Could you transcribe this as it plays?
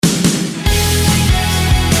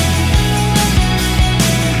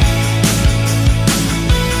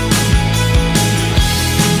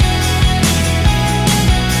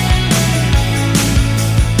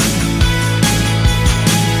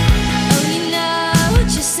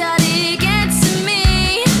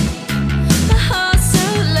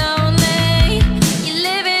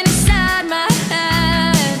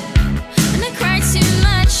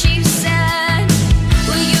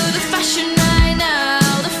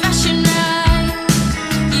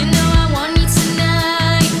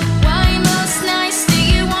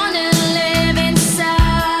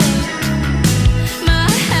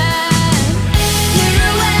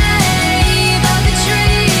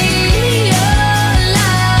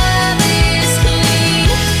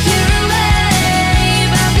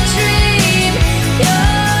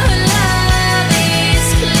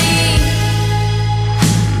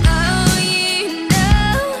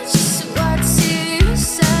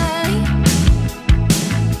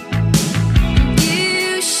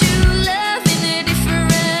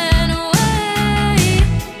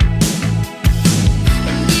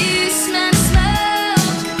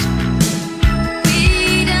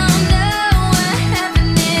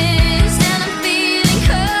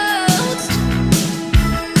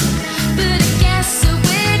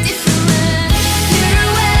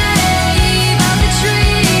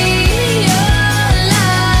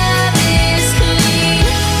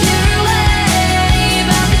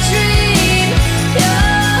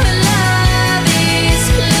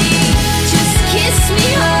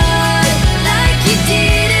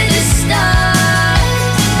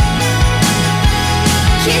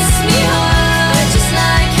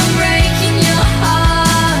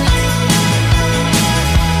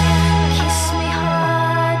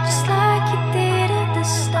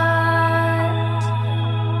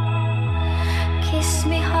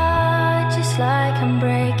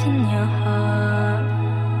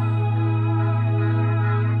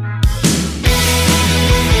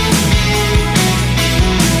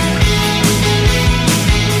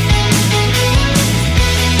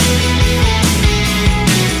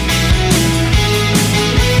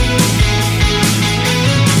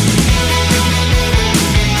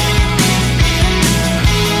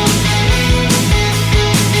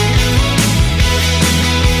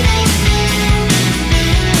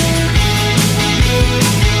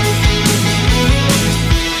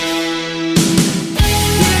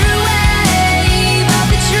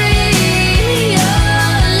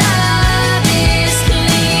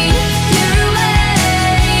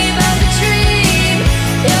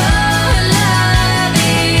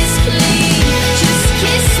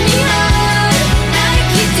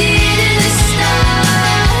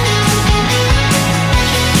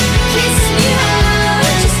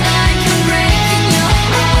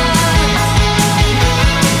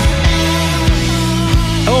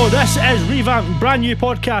This is Revamped, brand new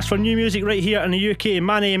podcast for new music right here in the UK.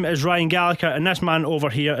 My name is Ryan Gallagher and this man over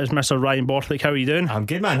here is Mr. Ryan Borthwick. How are you doing? I'm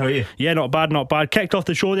good, man. How are you? Yeah, not bad, not bad. Kicked off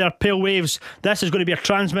the show there, Pale Waves. This is going to be a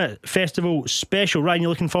Transmit Festival special. Ryan, you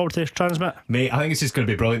looking forward to this Transmit? Mate, I think it's just going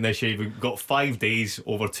to be brilliant this year. We've got 5 days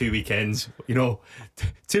over 2 weekends. You know,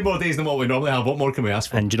 2 more days than what we normally have. What more can we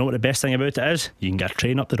ask for? And do you know what the best thing about it is? You can get a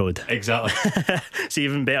train up the road. Exactly. It's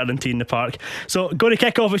even better than Tea in the Park. So, going to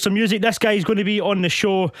kick off with some music. This guy is going to be on the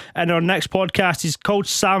show in our next podcast. He's called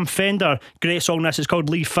Sam Fender. Great song this. It's called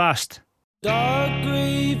Leave Fast. Dark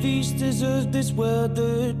grey vistas of this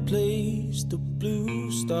weathered place, the blue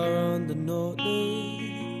star on the north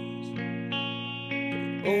lights.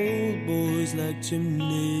 Old boys like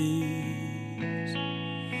chimneys,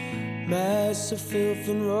 mass of filth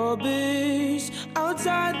and rubbish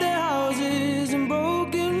outside their houses, and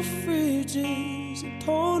broken fridges and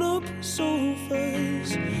torn up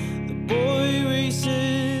sofas. The boy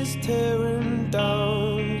races tearing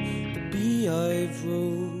down the Beehive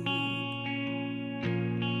Road,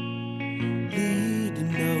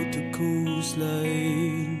 leading out to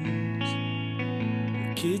coastlines.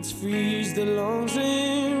 The kids freeze their lungs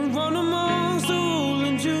and run amongst the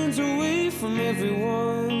rolling dunes away from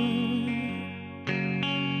everyone.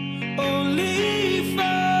 Oh, leave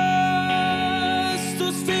fast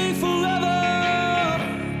or stay forever.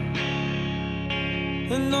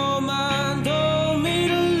 And all man told me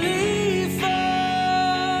to leave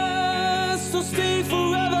fast or stay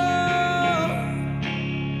forever.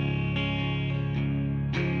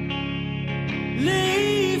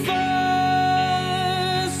 Leave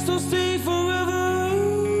fast or stay forever.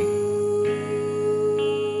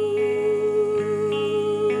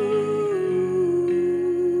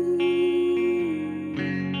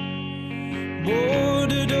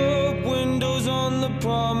 Boarded up windows on the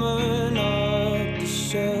promenade, the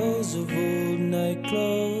shells of old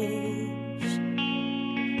nightclubs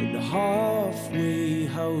and the halfway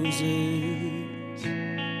houses.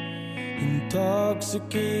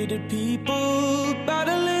 Intoxicated people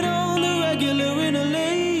battling on the regular in a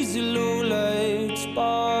lazy low-light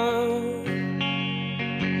spa.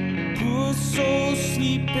 Poor souls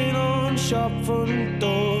sleeping on shop front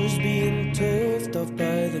doors, being turfed off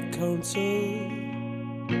by the council,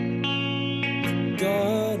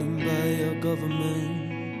 forgotten by our government.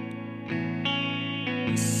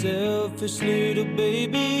 A selfish little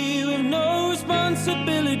baby with no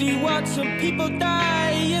responsibility, watch some people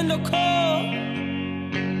die in the cold.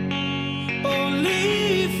 Oh,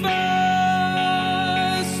 leave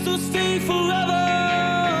fast or stay forever.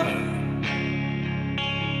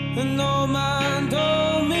 And all man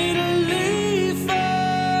told me to leave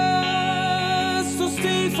fast or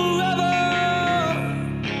stay forever.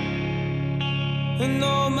 And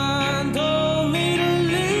all man told me to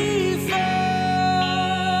leave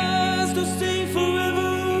fast or stay forever.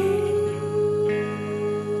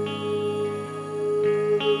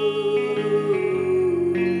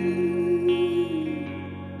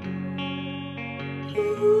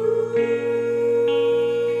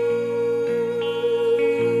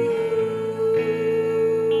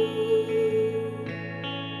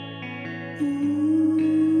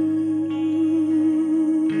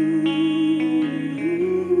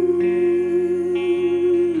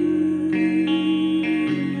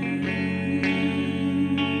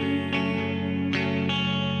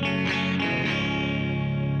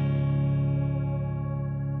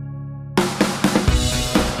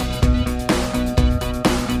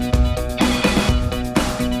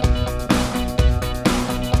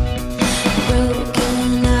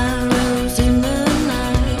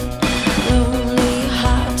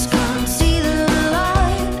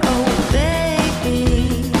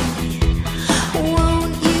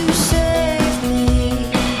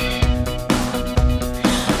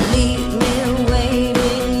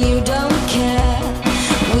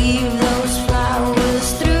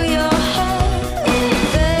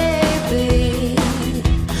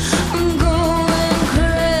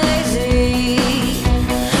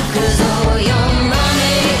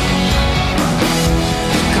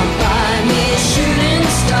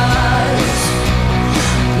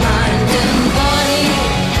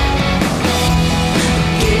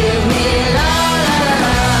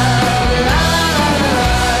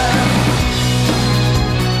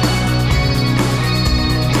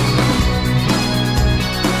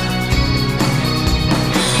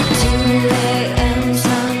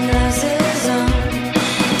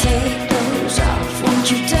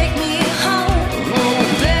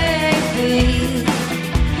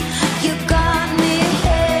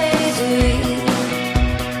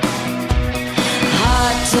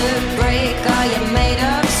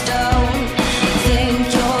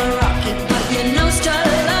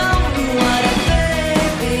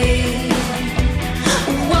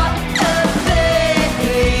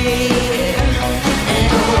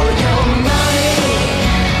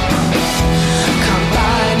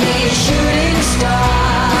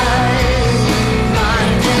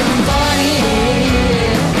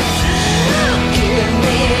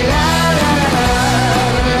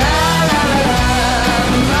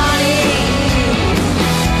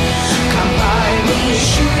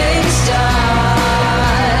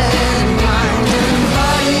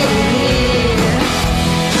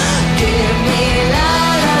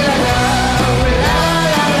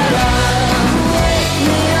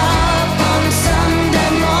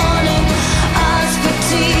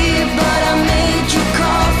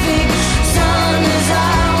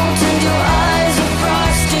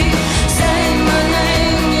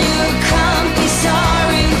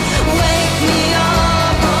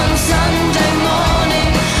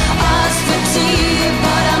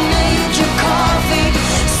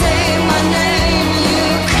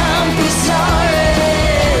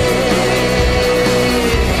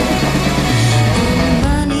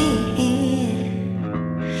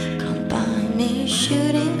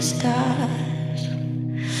 shooting stars,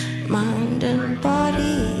 mind and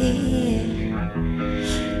body.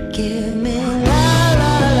 Give me la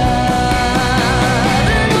la la.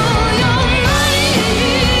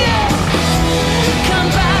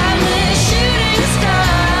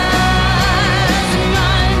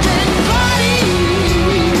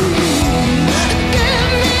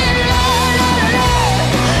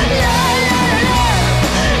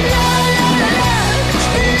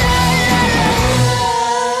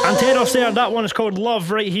 There, that one is called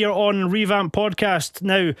Love, right here on Revamp Podcast.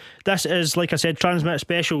 Now, this is, like I said, Transmit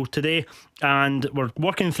Special today, and we're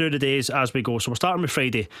working through the days as we go. So we're starting with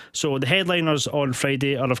Friday. So the headliners on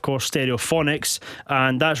Friday are, of course, Stereophonics,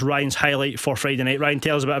 and that's Ryan's highlight for Friday night. Ryan,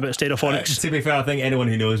 tell us a bit about Stereophonics. To be fair, I think anyone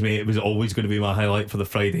who knows me, it was always going to be my highlight for the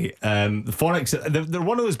Friday. The Phonics, they're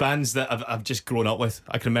one of those bands that I've just grown up with.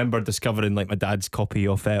 I can remember discovering like my dad's copy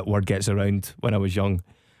of Word Gets Around when I was young,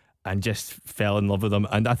 and just fell in love with them.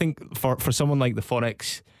 And I think for someone like the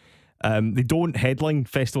Phonics, they don't headline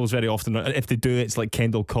festivals very often. If they do, it's like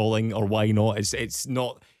Kendall Calling or Why Not. It's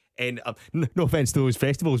not. No offense to those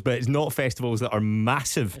festivals, but it's not festivals that are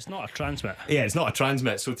massive. It's not a Transmit. Yeah, it's not a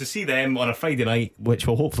Transmit. So to see them on a Friday night, which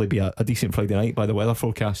will hopefully be a decent Friday night by the weather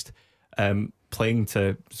forecast, playing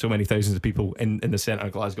to so many thousands of people in the centre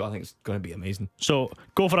of Glasgow, I think it's going to be amazing. So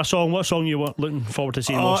go for a song. What song you want looking forward to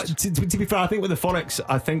seeing most? To be fair, I think with the Phonics,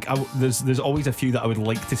 I think there's always a few that I would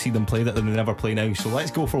like to see them play that they never play now. So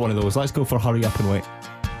let's go for one of those. Let's go for Hurry Up and Wait.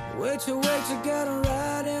 Wait to get a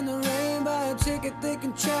ride in the rain. Buy a ticket they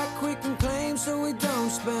can check quick and claim, so we don't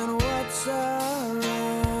spend what's around.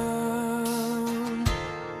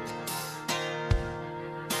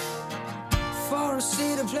 For a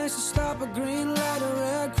seat, a place to stop, a green light, a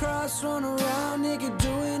red cross, run around naked,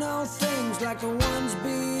 doing all things like the ones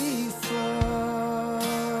before.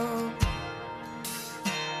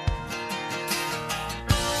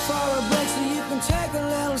 For a break, so you can take a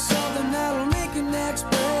little something that'll make your next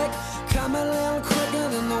break come a little quicker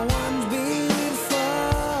than the ones before.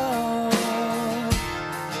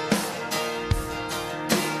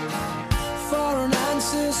 For an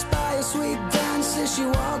answer, spy a sweet dancer, she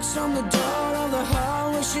walks from the door of the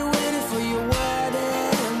hall where she waited for your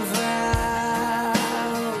wedding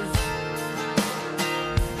vows.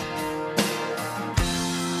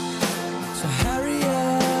 So hurry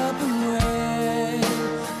up and wait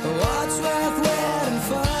for what's worth waiting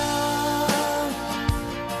for.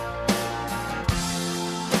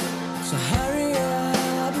 So hurry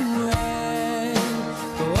up and wait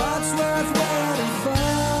for what's worth waiting for.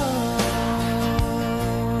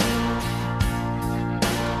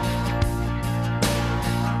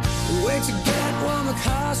 Wait to get warm, the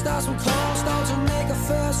car starts from cold, start to make a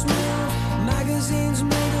first move. Magazines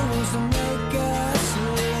make the rules to make us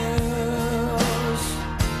lose.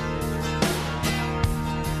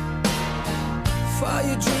 For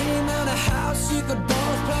your dream and a house, you could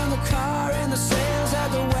both plan the car and the sails at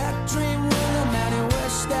the wet dream rhythm, and you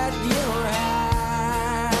wish that you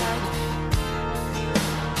had.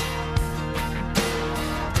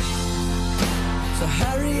 So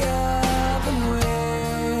hurry up and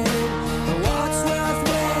wait for what's worth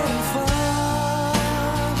waiting for.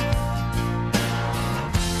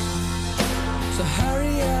 So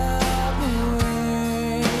hurry up and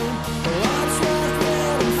wait for what's worth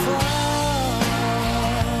waiting for.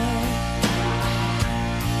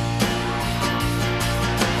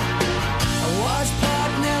 A watch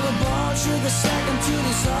part never bought, sugar second to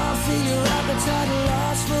dissolve. Feel your appetite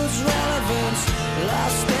lost, lose relevance,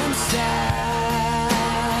 lost inside.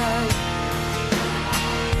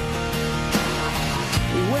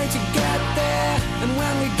 We wait to get there, and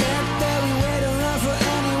when we get there, we wait around for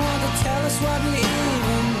anyone to tell us what we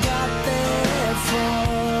even got there for.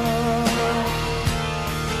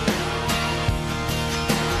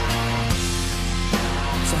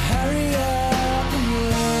 So hurry up and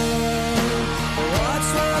wait for what's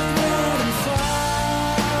worth waiting for.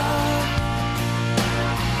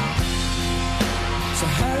 So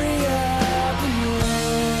hurry up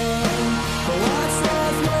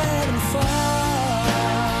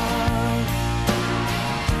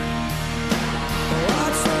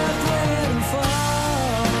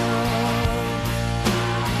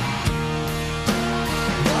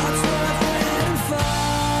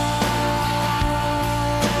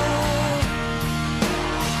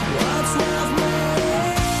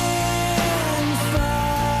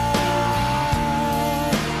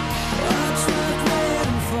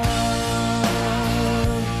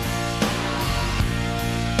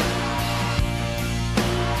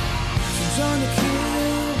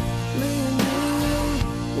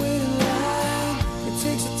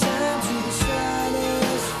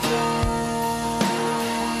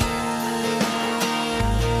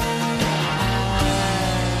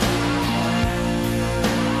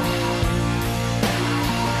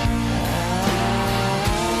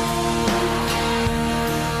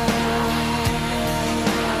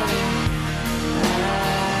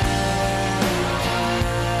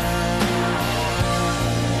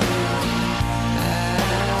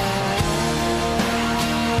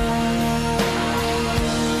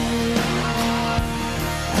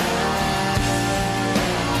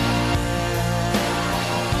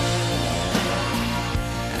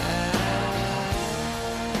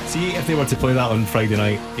if they were to play that on Friday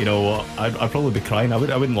night, you know what, I'd probably be crying. I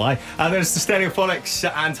wouldn't lie. And there's the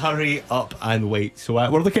Stereophonics and Hurry Up and Wait. So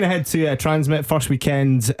we're looking ahead to Transmit first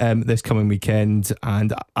weekend this coming weekend,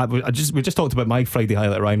 and we just talked about my Friday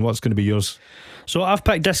highlight. Ryan, what's going to be yours? So I've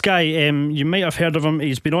picked this guy. You might have heard of him.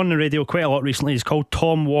 He's been on the radio quite a lot recently. He's called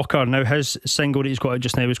Tom Walker. Now his single that he's got out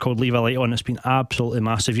just now is called Leave a Light On. It's been absolutely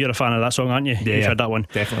massive. You're a fan of that song, aren't you? Yeah, You've heard that one.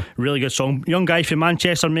 Definitely. Really good song. Young guy from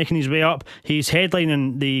Manchester making his way up. He's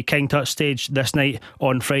headlining the King Tut stage this night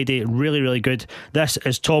on Friday. Really, really good. This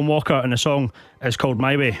is Tom Walker and the song is called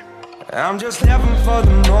My Way. I'm just living for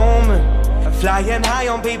the moment. Flying high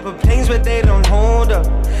on paper planes, but they don't hold up.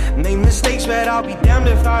 Made mistakes, but I'll be damned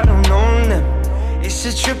if I don't own them. It's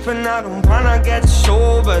a trip and I don't wanna get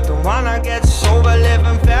sober. Don't wanna get sober,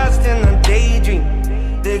 living fast in a daydream.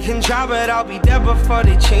 They can try, but I'll be there before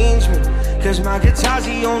they change me. Cause my guitar's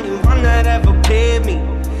the only one that ever paid me.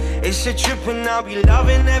 It's a trip and I'll be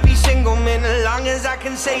loving every single minute, long as I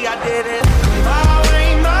can say I did it. My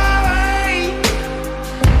way, my way.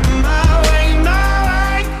 My way, my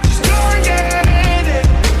way. Just go and get it.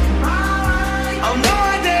 My way. I'll know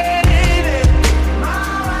I did it. My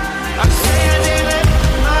way. I say I did it.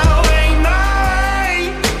 My way, my way.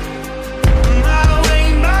 My way,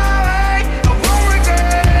 my way. I won't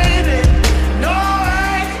regret it. No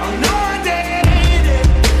way. I'll know I did it.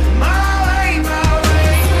 My way, my way.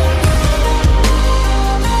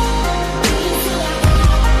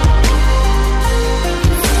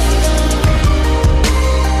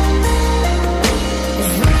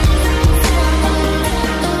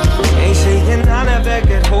 Ain't saying I never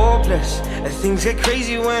get hopeless. And things get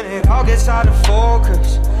crazy when it all gets out of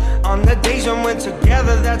focus. On the days when we're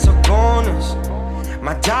together, that's a bonus.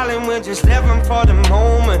 My darling, we're just living for the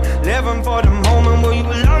moment. Living for the moment. Will you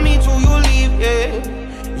love me till you leave?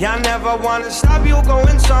 Yeah, I never wanna stop you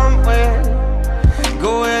going somewhere.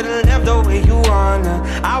 Go ahead and live the way you wanna.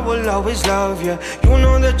 I will always love you. You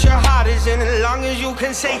know that your heart is in it, as long as you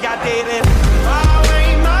can say I did it. My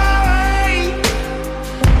way, my way.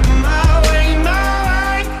 My way, my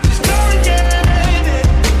way. Just go and get it.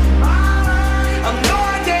 My way. I know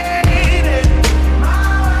I did it. My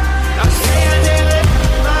way. I say I did it.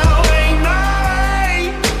 My way, my way.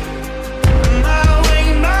 My way,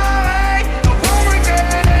 my way. I won't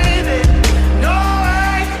regret it. No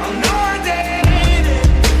way. I know I did it.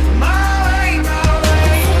 My way, my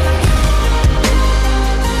way.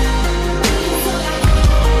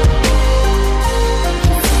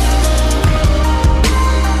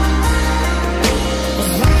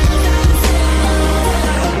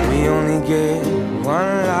 We only get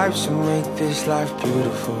one life, so make this life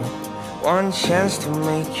beautiful. One chance to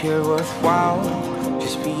make it worthwhile.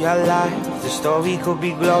 Just be alive, the story could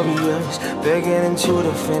be glorious. Beginning to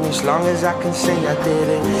the finish, long as I can say I did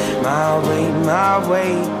it. My way, my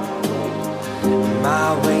way. My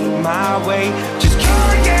way, my way. Just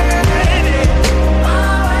can't get it.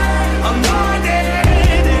 My way. I know I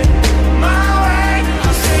did it. My way. I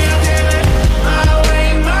say I did it. My way,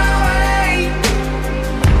 my way.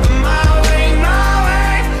 My way, my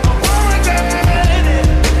way. I won't regret it.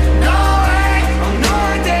 No way. I know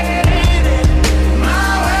I did it.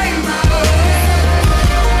 My way, my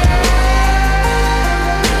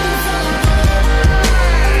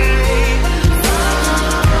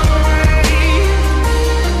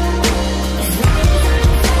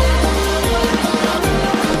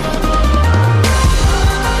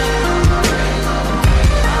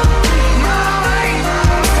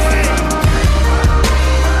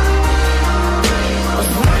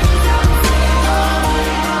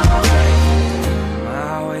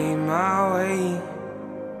My way, my way.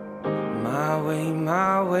 My way,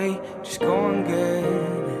 my way. Just go and get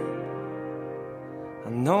it. I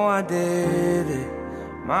know I did it.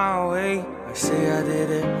 My way. I say I did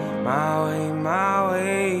it. My way, my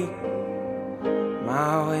way.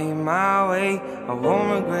 My way, my way. I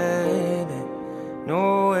won't regret it.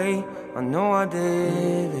 No way. I know I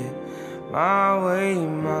did it. My way,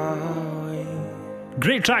 my way.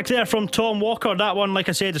 Great track there from Tom Walker. That one, like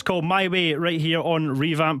I said, is called My Way, right here on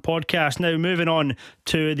Revamp Podcast. Now moving on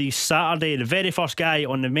to the Saturday, the very first guy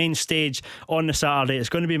on the main stage on the Saturday. It's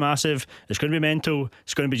going to be massive, it's going to be mental,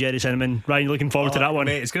 it's going to be Jerry Cinnamon. Ryan, you looking forward to that one?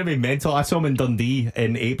 Mate, it's going to be mental. I saw him in Dundee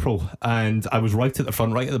in April, and I was right at the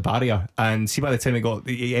front, right at the barrier. And see, by the time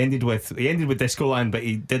he ended with Discoland, but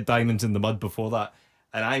he did Diamonds in the Mud before that.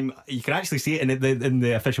 And you can actually see it in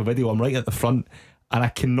the official video. I'm right at the front, and I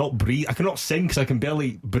cannot breathe. I cannot sing because I can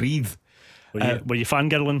barely breathe. Were you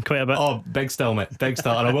fangirling quite a bit? Oh, big still, mate. Big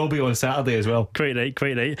still. And I will be on Saturday as well. Quite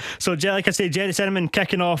right. So, like I say, Jerry Cinnamon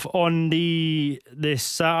kicking off on the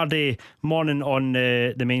Saturday morning on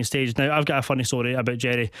the main stage. Now, I've got a funny story about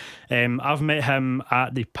Jerry. I've met him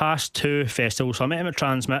at the past 2 festivals. So I met him at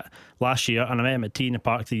Transmit last year, and I met him at Tea in the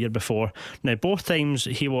Park the year before. Now, both times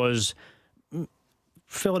he was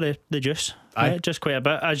full of the juice. Right? Just quite a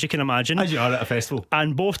bit, as you can imagine. As you are at a festival.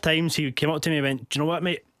 And both times he came up to me and went, "Do you know what,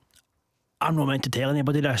 mate? I'm not meant to tell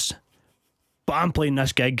anybody this, but I'm playing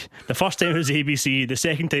this gig." The first time it was ABC, the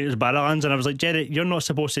second time it was Barrowlands, and I was like, "Jerry, you're not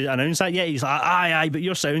supposed to announce that yet." He's like, aye, but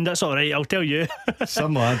your sound, that's alright, I'll tell you.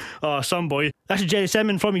 Some lad. Oh, some boy. This is Jerry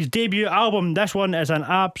Cinnamon from his debut album. This one is an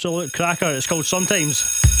absolute cracker. It's called Sometimes.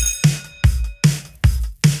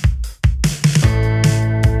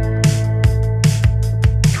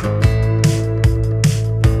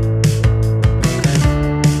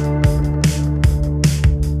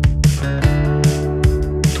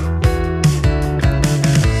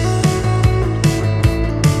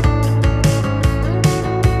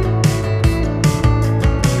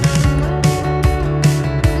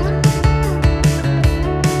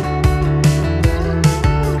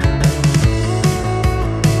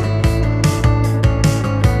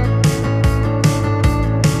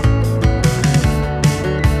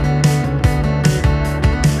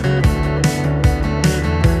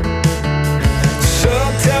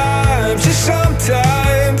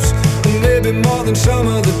 Some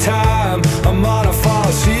of the time I'm on a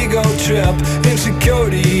false ego trip.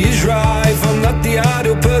 Insecurity is rife. I'm not the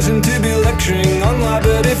ideal person to be lecturing online,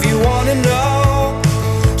 but if you want to know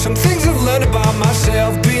some things I've learned about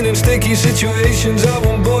myself, being in sticky situations, I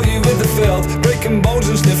won't bore you with the filth. Breaking bones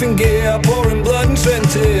and sniffing gear, pouring blood and sweat and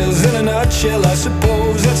tears. In a nutshell, I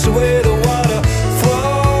suppose that's the way the water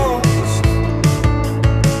flows.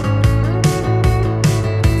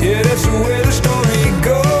 Yeah, that's the way the story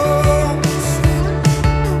goes.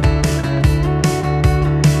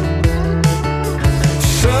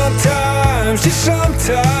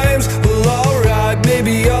 Sometimes, well, alright,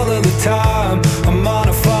 maybe all of the time I'm on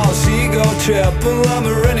a false ego trip. Well, I'm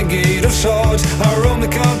a renegade of sorts. I roam the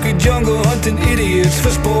concrete jungle hunting idiots for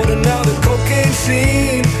sport. And now the cocaine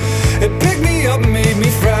scene, it picked me up and made me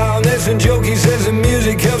frown. There's a joke, he says the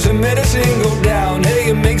music helps the medicine go down. Hey,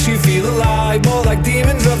 it makes you feel alive, more like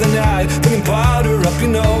demons of the night. Putting powder up your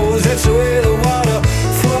nose, that's the way the water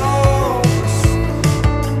flows.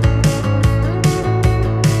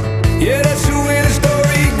 Yeah, that's the way the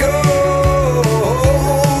story goes.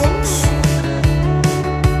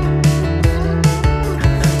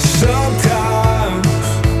 Sometimes,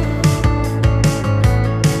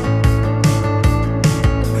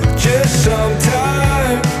 just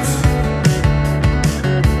sometimes.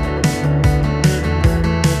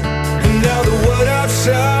 And now the world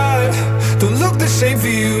outside don't look the same for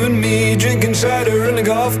you and me. Drinking cider in the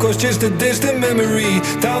golf course, just a distant memory.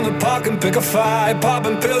 Down the park and pick a fight,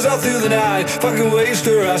 popping pills all through the night. Fucking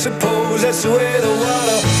waster, I suppose that's the way the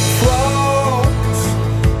water flows.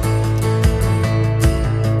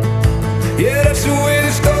 Yeah, that's the way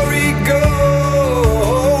the story goes.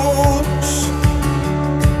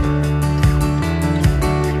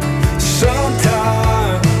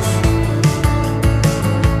 Sometimes,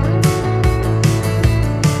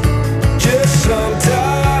 just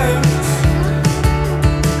sometimes.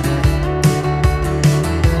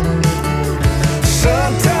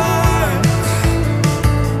 Sometimes,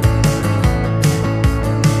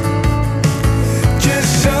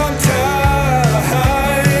 just sometimes,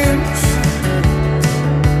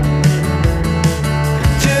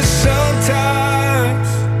 just sometimes.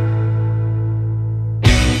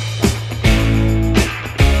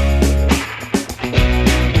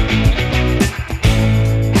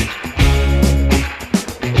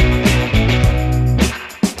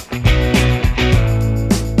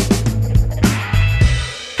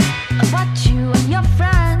 What you and your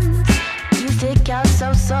friends, you stick out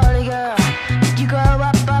so solid, girl. You grow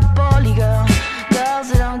up a bully, girl. Girls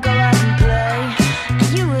that don't go out and play. And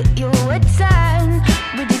you would send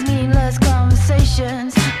with these meaningless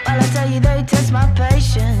conversations. While I tell you they test my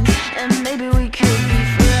patience, and maybe we could be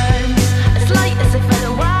friends. As light as a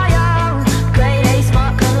feather wire, grade A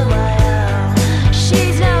smart color wire.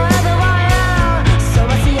 She's no other wire, so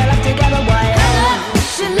I see our life together wire.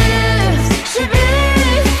 She lives, she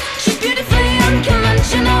breathes, she's beautifully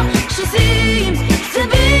unconventional. She seems to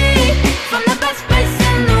be from the best place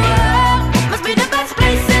in the world. Must be the best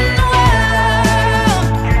place in the world.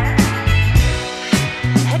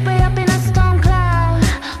 Head way up in a storm cloud,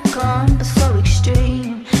 calm but so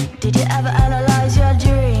extreme. Did you ever analyze your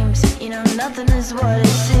dreams? You know nothing is what it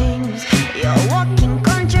seems. You're a walking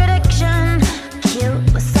contradiction,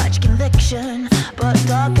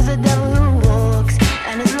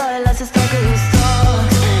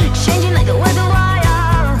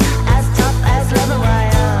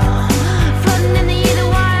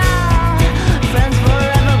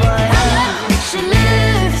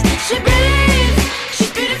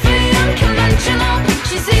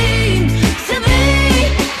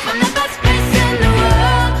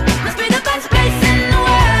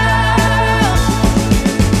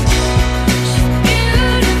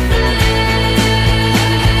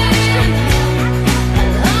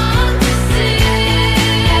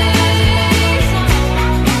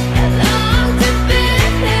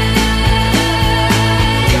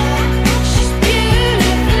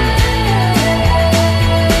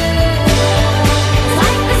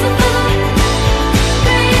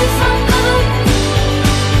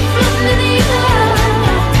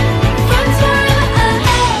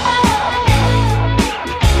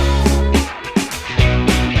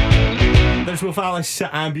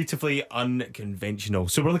 Fabulous and beautifully unconventional.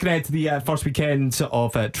 So we're looking ahead to the first weekend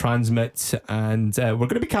of Transmit, and we're going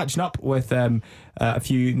to be catching up with a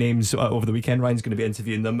few names over the weekend. Ryan's going to be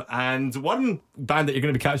interviewing them, and one band that you're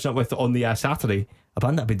going to be catching up with on the Saturday, a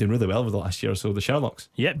band that have been doing really well over the last year or so, the Sherlocks.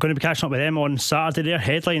 Yep, going to be catching up with them on Saturday. They're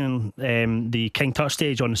headlining the King Tut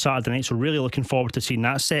stage on Saturday night, so really looking forward to seeing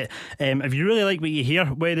that set. If you really like what you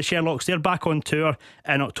hear with the Sherlocks, they're back on tour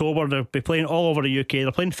in October. They'll be playing all over the UK.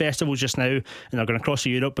 They're playing festivals just now, and they're going across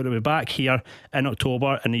Europe, but they'll be back here in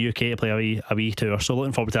October in the UK to play a wee tour. So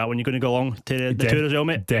looking forward to that one. You're going to go along to the tour as well,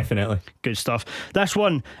 mate? Definitely. Good stuff. This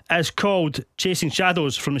one is called Chasing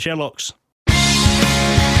Shadows from the Sherlocks.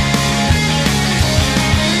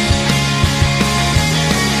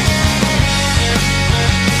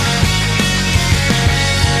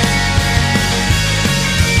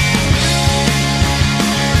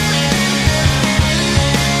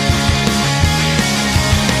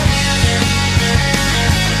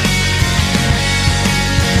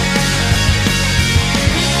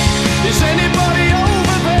 Is anybody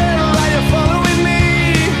over there? Are you following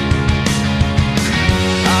me?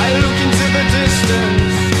 I look into the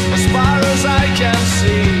distance as far as I can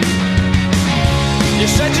see. You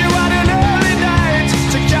said you had an early night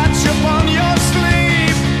to catch up on your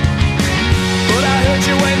sleep, but I heard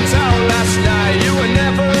you went out last night. You were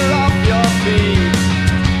never off your feet.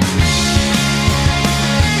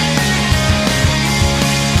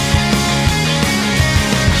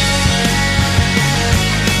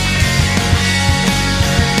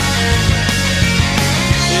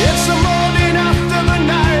 It's the morning after the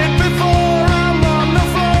night before I'm on the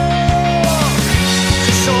floor,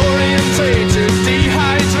 disorientated,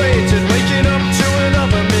 dehydrated, waking up to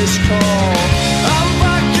another missed call. I'm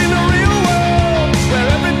back in the real world, where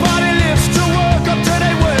everybody lives to work up till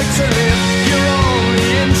they work to live. You're only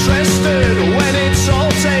interested when it's all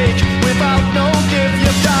take, without no give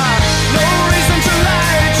you got no reason to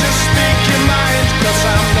lie, just speak your mind, 'cause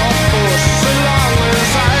I'm not forced, so long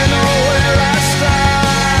as I know where I stand.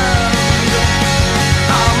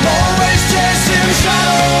 I'm always chasing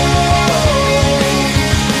shadows.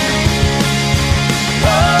 Oh,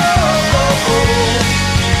 oh, oh.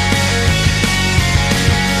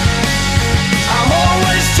 I'm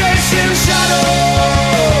always chasing shadows.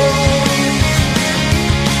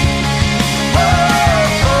 Oh,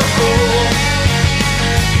 oh, oh.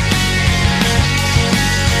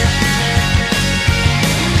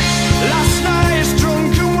 Last night's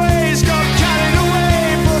drunken ways got carried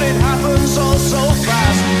away, but it happens all so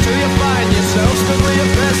fast, till you find yourself still at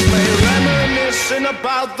your best, mate, reminiscing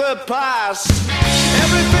about the past.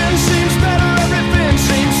 Everything seems better, everything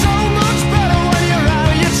seems so much better when you're out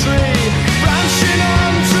of your tree, branching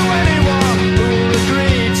on to anyone who'll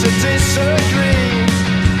agree to disagree.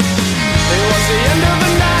 It was the end of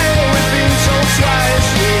the night, we've been told twice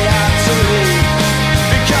we had to leave,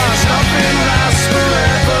 because nothing lasts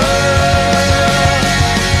forever.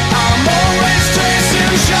 I'm always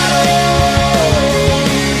chasing shadows.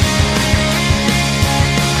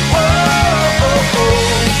 Oh, oh,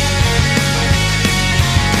 oh.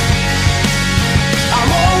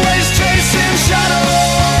 I'm always chasing shadows.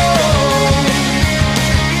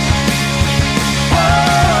 Oh,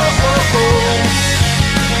 oh, oh.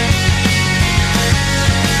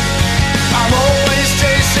 I'm always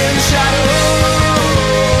chasing shadows.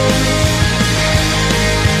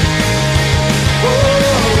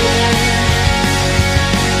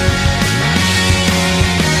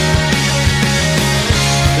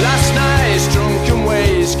 Last night's drunken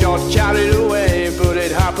ways got carried away, but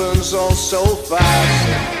it happens all so fast.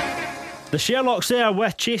 The Sherlocks there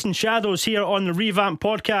with Chasing Shadows here on the Revamp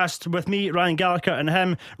podcast with me, Ryan Gallagher, and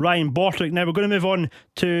him, Ryan Borthwick. Now we're going to move on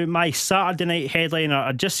to my Saturday night headliner.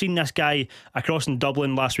 I'd just seen this guy across in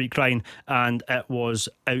Dublin last week, Ryan, and it was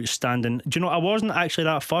outstanding. Do you know, I wasn't actually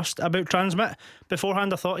that fussed about Transmit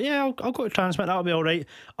beforehand. I thought, yeah, I'll go to Transmit, that'll be alright,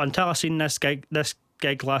 until I seen this gig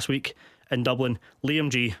last week in Dublin. Liam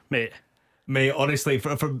G, mate. Mate, honestly,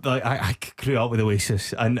 for like, I grew up with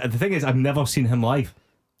Oasis, and the thing is, I've never seen him live.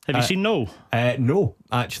 Have you seen No? No,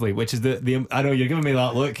 actually, which is the I know you're giving me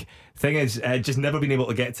that look. Thing is, just never been able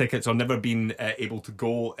to get tickets, or never been able to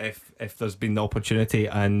go if there's been the opportunity.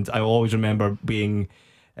 And I always remember being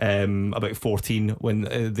about 14 when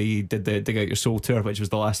they did the Dig Out Your Soul tour, which was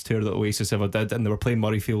the last tour that Oasis ever did, and they were playing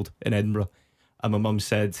Murrayfield in Edinburgh, and my mum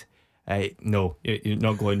said, no, you're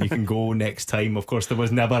not going. You can go next time. Of course, there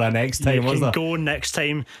was never a next time, was there? You can go next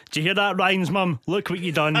time. Do you hear that, Ryan's mum? Look what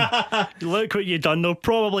you done. Look what you done. They'll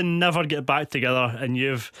probably never get back together, and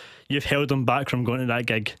you've held them back from going to that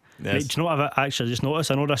gig. Yes. Mate, do you know what I've actually just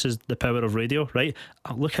noticed? I know this is the power of radio, right?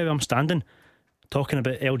 Look how I'm standing. talking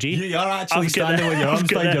about LG. You are actually I've got standing with your arms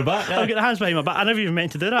behind your back. I've got the hands behind my back. I never even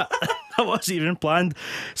meant to do that. That wasn't even planned.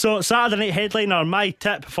 So Saturday night headliner, my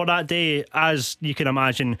tip for that day, as you can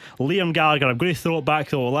imagine, Liam Gallagher. I'm going to throw it back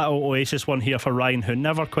to a little Oasis one here for Ryan, who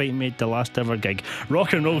never quite made the last ever gig.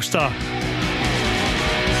 Rock and Roll Star.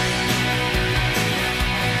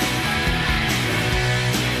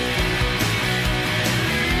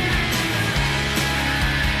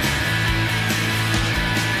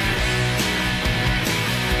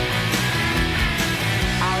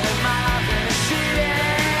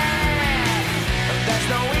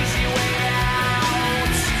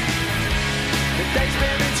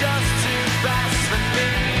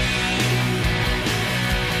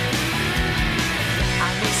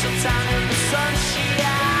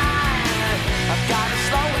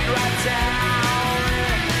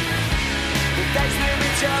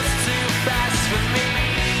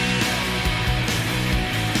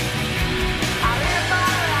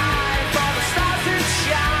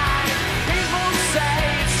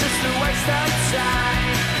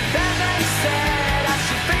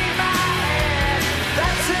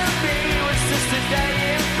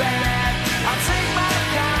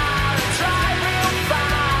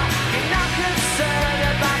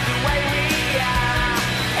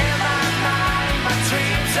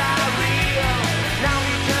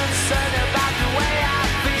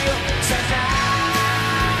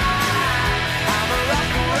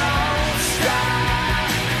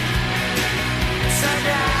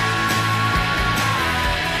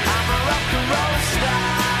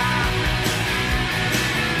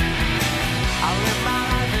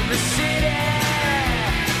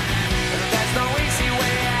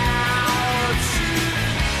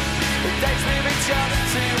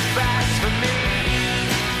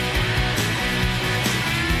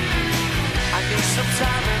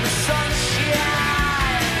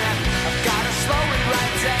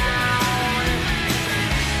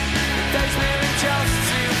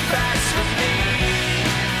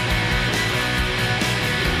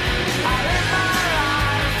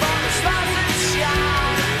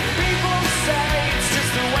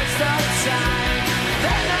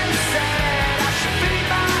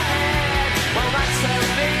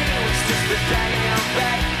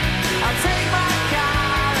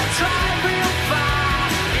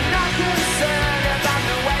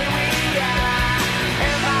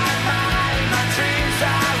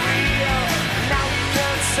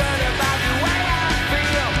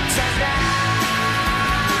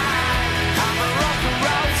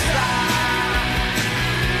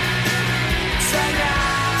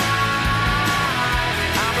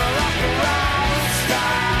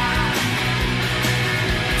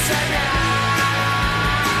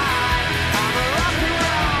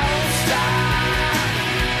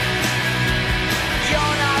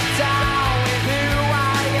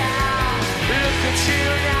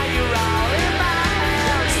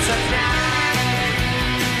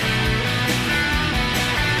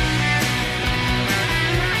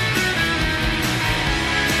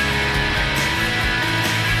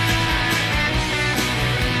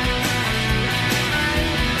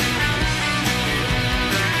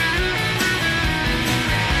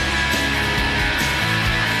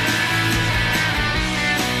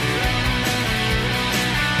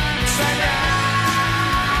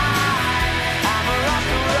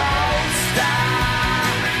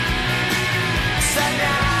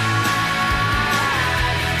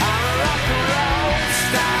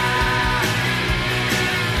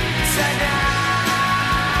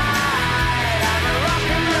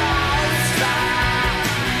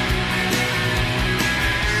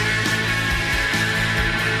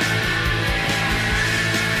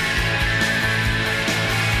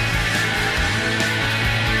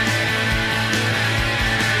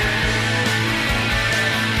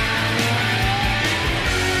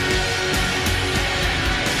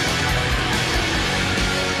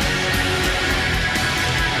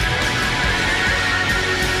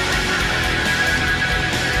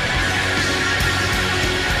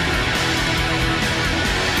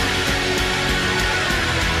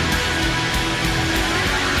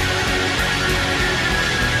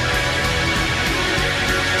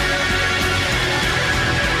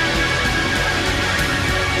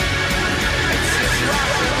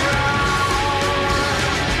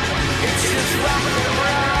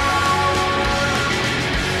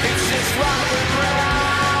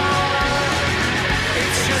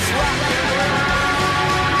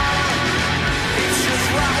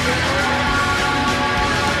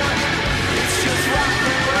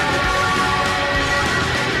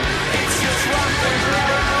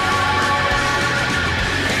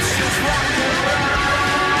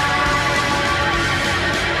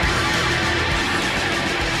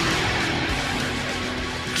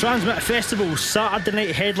 Transmit Festival Saturday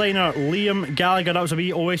night headliner Liam Gallagher. That was a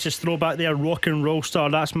wee Oasis throwback there. Rock and Roll Star.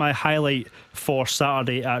 That's my highlight for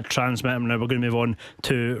Saturday at Transmit. Now we're going to move on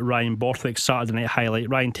to Ryan Borthwick's Saturday night highlight.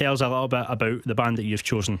 Ryan, tell us a little bit about the band that you've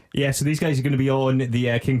chosen. Yeah, so these guys are going to be on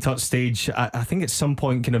the King Tut stage. I think at some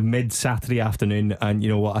point, kind of mid Saturday afternoon. And you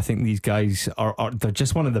know what? I think these guys they're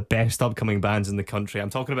just one of the best upcoming bands in the country. I'm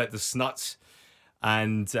talking about the Snuts.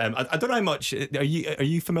 And I don't know how much. Are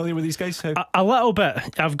you familiar with these guys? A little bit.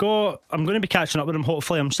 I'm going to be catching up with them.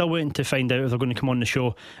 Hopefully, I'm still waiting to find out if they're going to come on the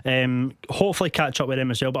show. Hopefully, catch up with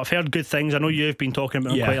them as well. But I've heard good things. I know you've been talking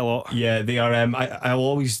about them quite a lot. Yeah, they are. I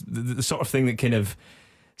always the sort of thing that kind of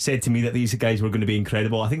said to me that these guys were going to be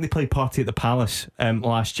incredible. I think they played Party at the Palace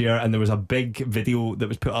last year, and there was a big video that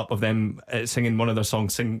was put up of them singing one of their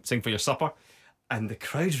songs, "Sing for Your Supper," and the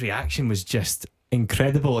crowd's reaction was just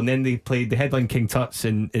incredible. And then they played the headline King Tuts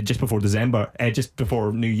in just before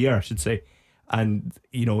New Year, I should say. And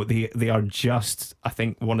you know they are just, I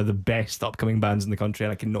think, one of the best upcoming bands in the country,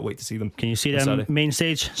 and I cannot wait to see them. Can you see them main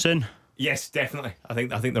stage soon? Yes, definitely. I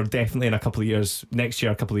think they're definitely in a couple of years. Next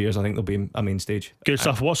year, a couple of years, I think they'll be a main stage. Good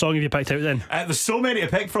stuff. What song have you picked out then? There's so many to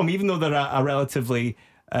pick from, even though they're a relatively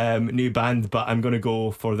new band. But I'm going to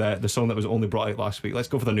go for the song that was only brought out last week. Let's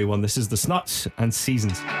go for the new one. This is the Snuts and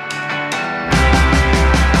Seasons.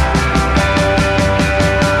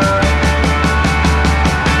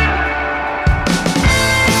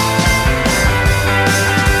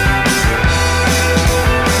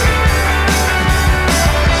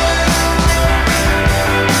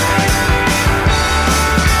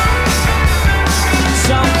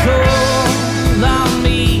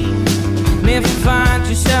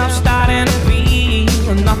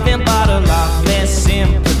 Nothing but a loveless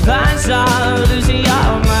sympathizer, losing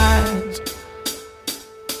your mind.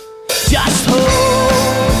 Just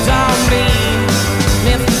hold on me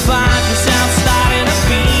if you find yourself starting to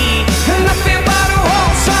be nothing but a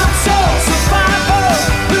wholesome soul survivor,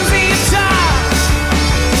 losing your time.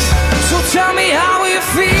 So tell me how you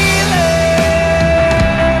feeling.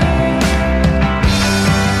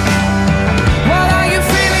 What are you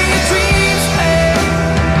feeling your dreams, babe?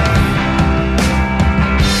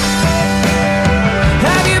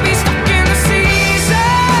 Have you been stuck in the seasons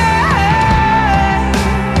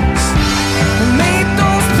and made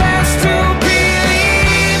those plans to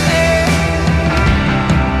believe it?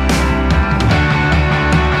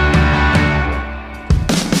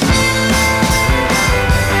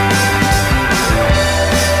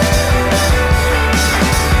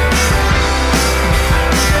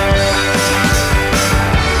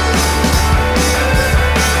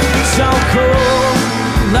 So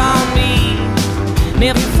cool on me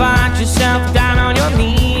if you find yourself down on your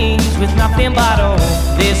knees with nothing but all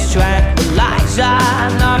this tranquilizer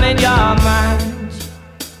numbing your mind.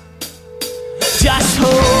 Just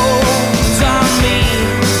hold on me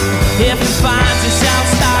if you find yourself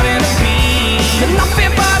starting to be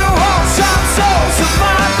nothing but a wholesome soul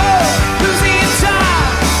survivor, losing your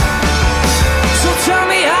time. So tell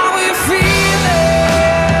me how you feeling.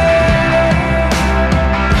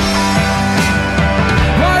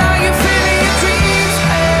 What are you feeling your dreams,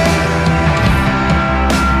 babe?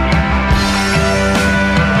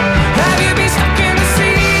 Have you been stuck in the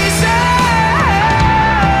seasons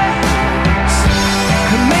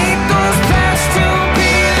and made those plans to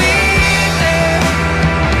believe it?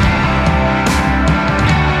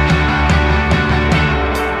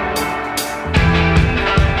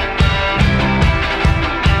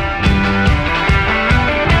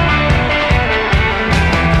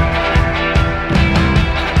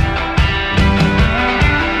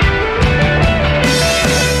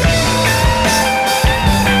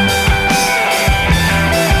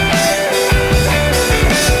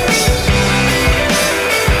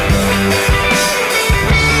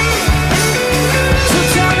 So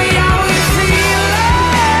tell me how you feeling.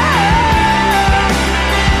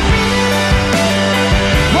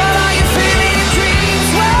 What are you feeling your dreams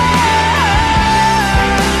with?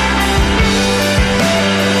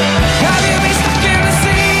 Have you been stuck in the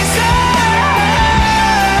seasons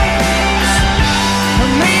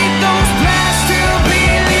and made those plans to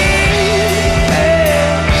believe it?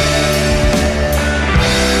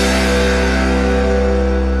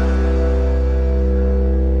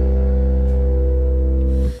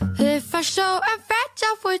 If I show a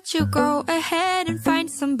fragile, would you go ahead and find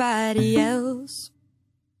somebody else?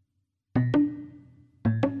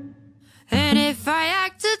 And if I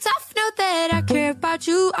act too tough, know that I care about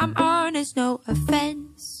you. I'm honest, no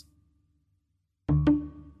offense.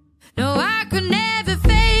 No, I could never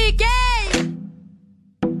fake it,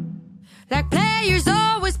 like players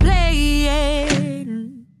always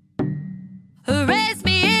playing. Arrest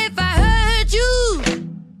me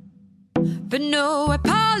but no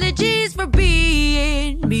apologies for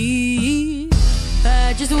being me.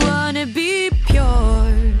 I just wanna be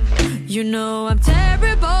pure. You know I'm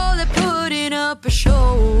terrible at putting up a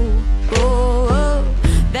show. Oh,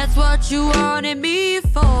 that's what you wanted me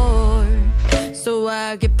for. So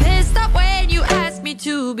I get pissed off when you ask me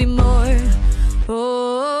to be more.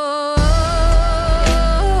 Oh,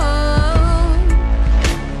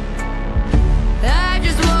 I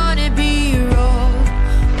just wanna be raw.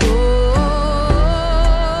 Oh,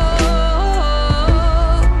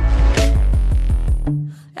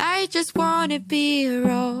 I just wanna be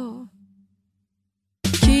raw.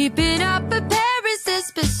 Keeping up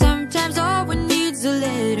appearances, but sometimes all one needs a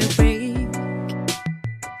little break.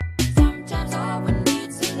 Sometimes all one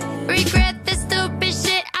needs a little regret the stupid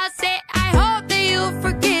shit I say. I hope that you'll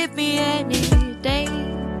forgive me any day.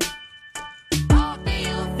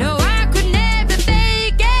 No, I could never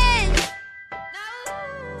fake it.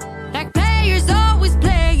 Like players always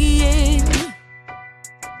playing.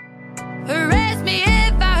 Arrest me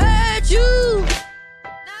if I hurt you,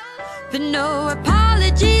 but no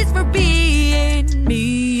apologies for being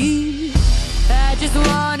me. I just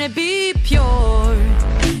wanna be pure.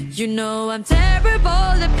 You know I'm terrible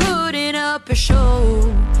at putting up a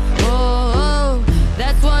show. Oh,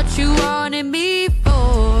 that's what you wanted me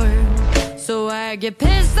for. So I get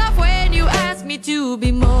pissed off when you ask me to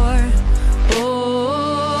be more.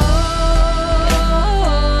 Oh,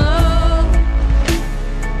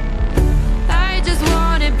 I just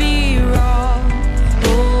wanna be raw.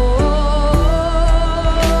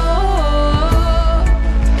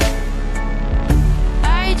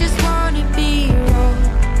 I just wanna be raw.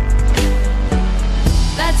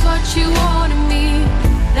 That's what you wanted me.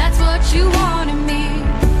 That's what you wanted me.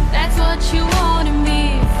 That's what you wanted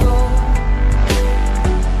me for.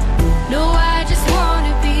 No, I just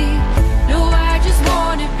wanna be. No, I just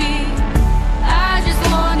wanna be. I just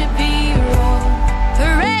wanna be raw.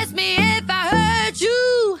 Harass me if I hurt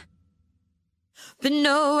you, but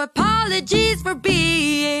no apologies for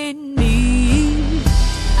being me.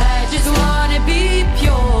 I just wanna be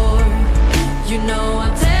pure. You know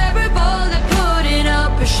I'm terrible at putting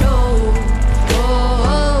up a show.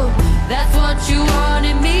 Oh, that's what you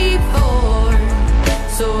wanted me for.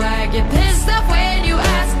 So I get pissed off when you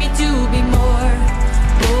ask me to be more.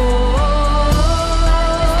 Oh,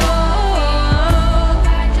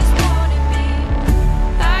 I just wanna be.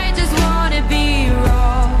 I just wanna be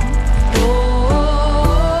raw. Oh,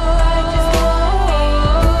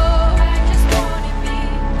 I just wanna be.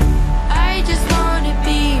 I just wanna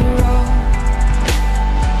be raw.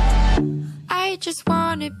 I just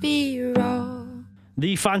wanna be raw.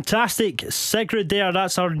 The fantastic Sigrid there,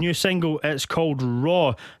 that's our new single. It's called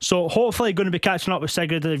Raw. So hopefully going to be catching up with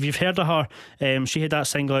Sigrid. If you've heard of her, she had that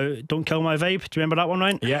single out, Don't Kill My Vibe. Do you remember that one,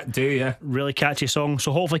 Ryan? Yeah, do yeah. Really catchy song.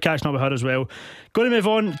 So hopefully catching up with her as well. Going to move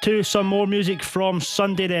on to some more music from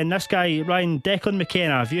Sunday then. This guy, Ryan, Declan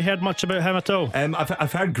McKenna. Have you heard much about him at all?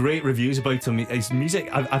 I've heard great reviews about him. His music,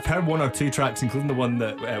 I've heard one or two tracks, including the one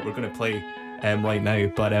that we're going to play right now,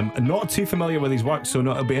 but I'm not too familiar with his work, so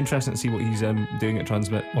it'll be interesting to see what he's doing at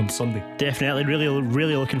Transmit on Sunday. Definitely,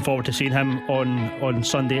 really looking forward to seeing him on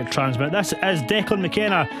Sunday at Transmit. This is Declan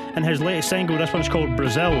McKenna and his latest single. This one's called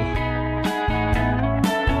Brazil.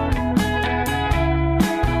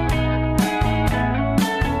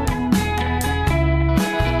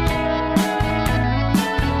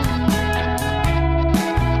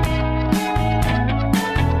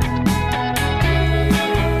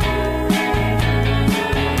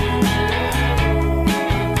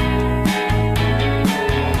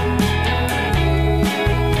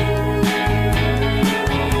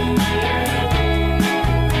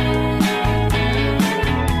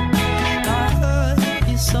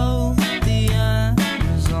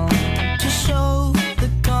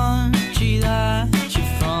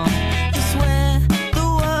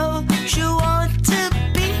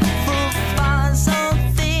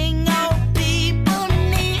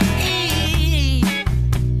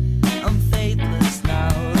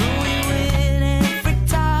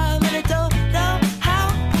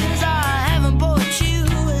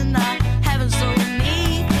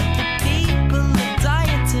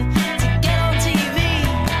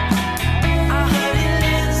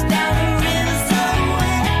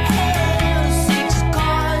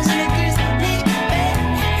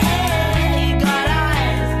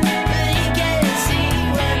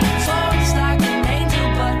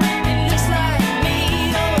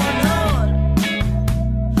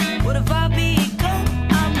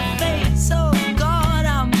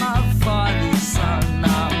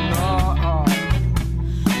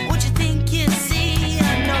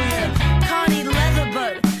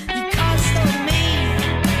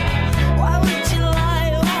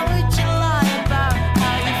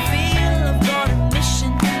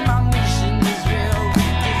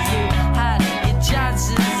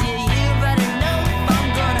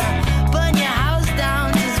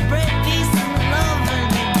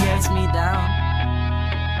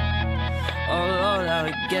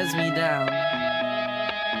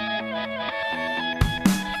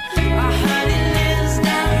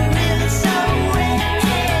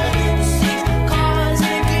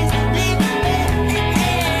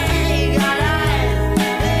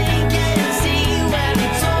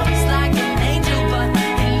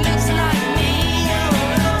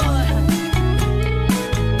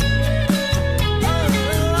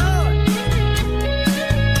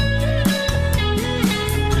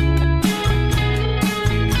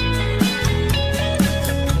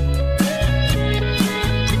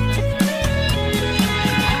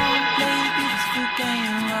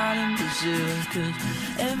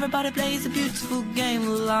 Everybody plays a beautiful game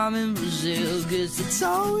while I'm in Brazil. Cause it's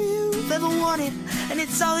all you've ever wanted, and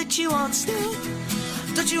it's all that you want still.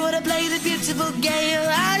 Don't you wanna play the beautiful game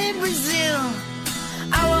out in Brazil?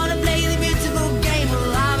 I wanna play the beautiful game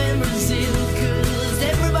while I'm in Brazil. Cause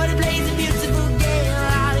everybody plays the beautiful game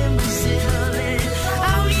out in Brazil. And it's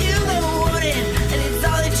all you've ever wanted, and it's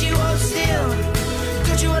all that you want still.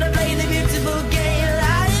 Don't you wanna play the beautiful game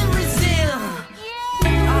out in Brazil?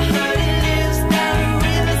 I heard it lives down the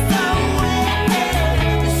river somewhere.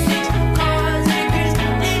 The 6 cars and Chris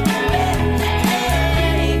in the bed.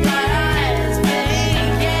 He got eyes, but he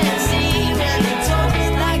can't see. Well, he talks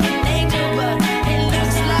like an angel, but he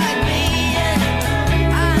looks like me. And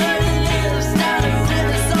I heard it lives down the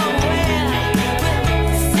river somewhere.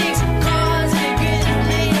 With 6 cars and Chris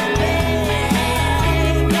in the bed. He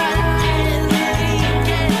got eyes, but he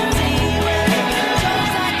can't see. Well, he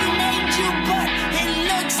talks like an angel, but he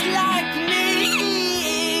looks like me.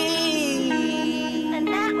 And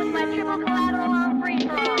that was my triple collateral on free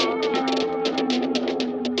throw.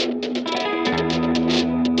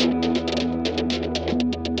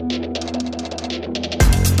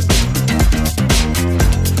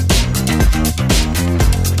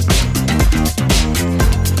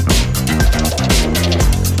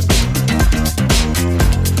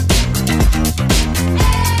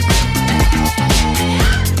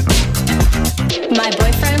 My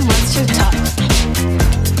boyfriend wants to talk.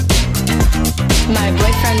 My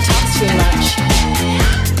boyfriend talks too much.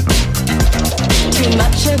 Too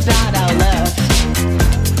much about our love.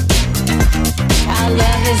 Our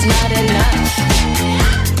love is not enough.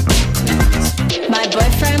 My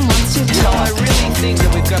boyfriend wants to No, I talk. really think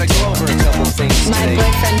that we've got to go over a couple of things My today.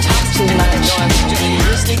 boyfriend talks too much. No, are you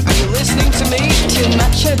listening? Are you listening to me? Too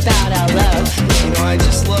much about our love. You know, I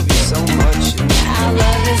just love you so much. And Our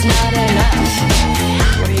love is not enough.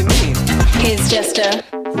 what do you mean? He's just a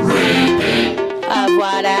of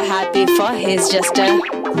what I had before. He's just a.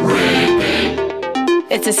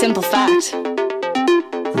 It's a simple fact.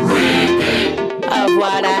 Of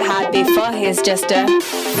what I had before. He's just a.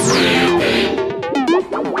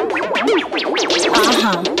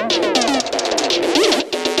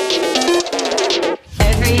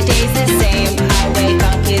 Every day's the same. I wake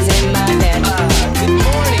up, he's in my bed. Good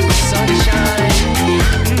morning, sunshine.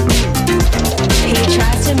 He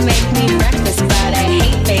tries to make me breakfast, but I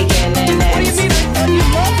hate bacon and What do you eggs. mean? I thought you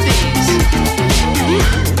loved these.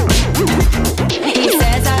 He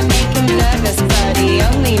says I make him nervous, but he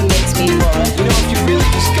only makes me bored. You know, if you really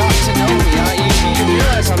just got to know me, you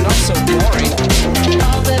realize I'm not so boring.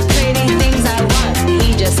 All the pretty things I want,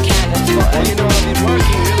 he just can't Well, afford. you know, I've been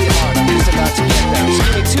working really hard. I'm just about to get there. So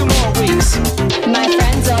give me 2 more weeks. My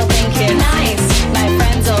friends all think it's nice. My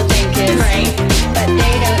friends all think it's great, but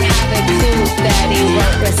they don't have a clue that he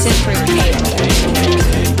won't reciprocate.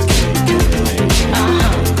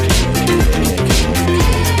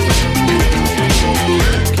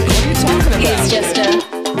 What are you talking about? He's just a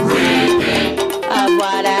of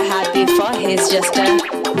what I had before. He's just a.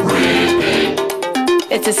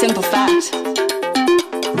 It's a simple fact.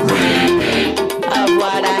 Of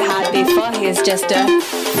what I had before. He's just a.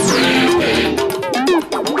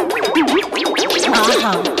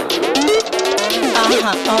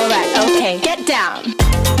 All right. Okay. Get down.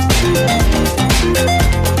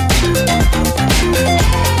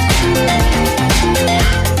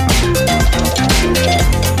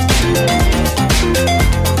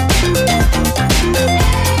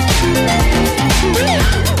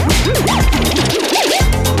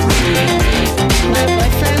 My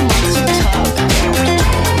boyfriend wants to talk.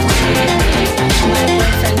 My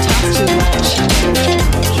boyfriend talks too much.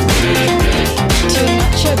 Too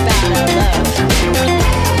much about our love.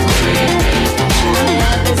 Our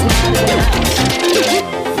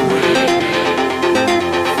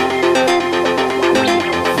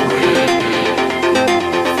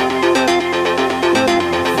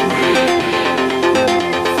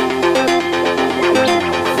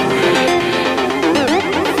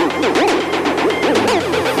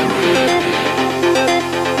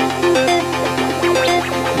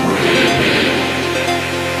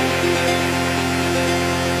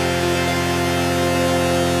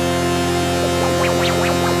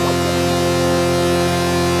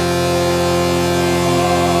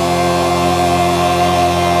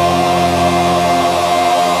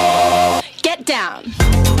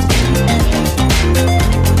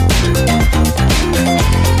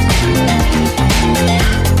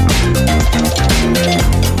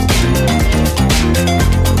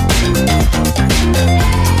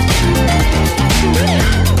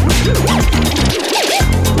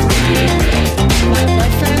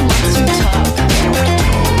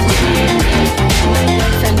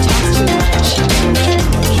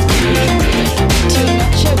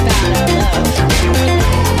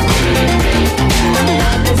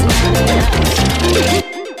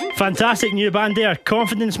Fantastic new band there,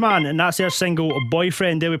 Confidence Man, and that's their single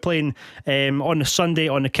Boyfriend. They'll be playing on the Sunday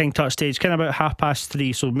on the King Tut stage, kind of about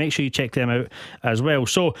 3:30, so make sure you check them out as well.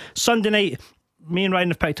 So Sunday night, me and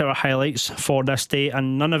Ryan have picked our highlights for this day,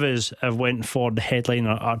 and none of us have went for the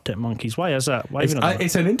headliner Arctic Monkeys. Why is that? Why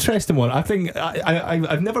It's an interesting one. I think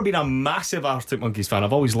I've never been a massive Arctic Monkeys fan.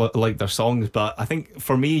 I've always liked their songs, but I think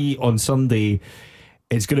for me on Sunday,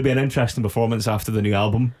 it's going to be an interesting performance after the new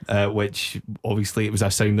album, which obviously it was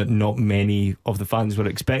a sound that not many of the fans were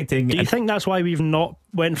expecting. Do you think that's why we've not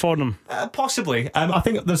went for them? Possibly. I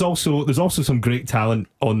think there's also some great talent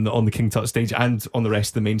on the King Tut stage and on the rest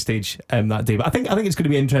of the main stage that day. But I think it's going to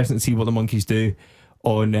be interesting to see what the Monkeys do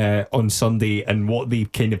on Sunday and what they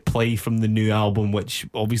kind of play from the new album. Which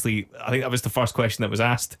obviously I think that was the first question that was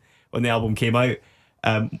asked when the album came out.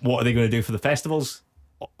 What are they going to do for the festivals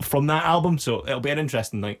from that album? So it'll be an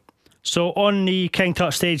interesting night. So on the King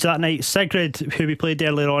Tut stage that night, Sigrid, who we played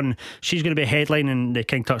earlier on, she's going to be headlining the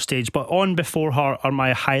King Tut stage, but on before her are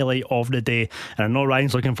my highlight of the day, and I know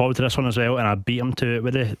Ryan's looking forward to this one as well, and I beat him to it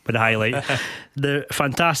with the highlight. The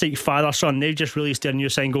fantastic Father Son, they've just released their new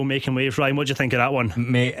single Making Waves. Ryan, what do you think of that one?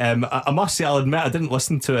 Mate, I must say, I'll admit I didn't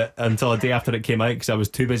listen to it until a day after it came out because I was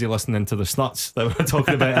too busy listening to the Snuts that we were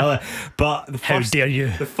talking about earlier. But How dare you?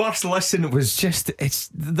 The first listen was just,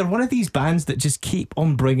 they're one of these bands that just keep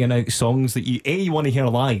on bringing out songs that you want to hear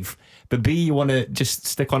live, but B, you want to just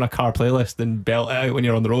stick on a car playlist and belt it out when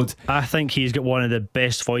you're on the road. I think he's got one of the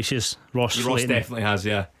best voices. Ross Slayton definitely has,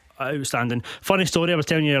 yeah. Outstanding. Funny story I was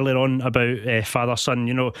telling you earlier on about Father Son.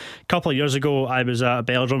 You know, a couple of years ago I was at a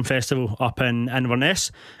Belldrum festival up in Inverness,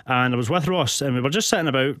 and I was with Ross, and we were just sitting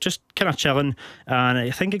about, just kind of chilling, and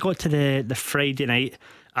I think it got to the Friday night,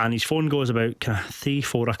 and his phone goes about kind of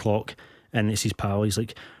 3-4 o'clock, and it's his pal. He's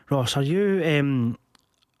like, Ross, are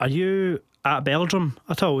you at Belldrum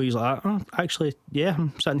at all? He's like, oh, actually, yeah,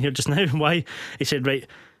 I'm sitting here just now. Why? He said, right,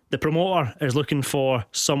 the promoter is looking for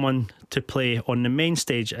someone to play on the main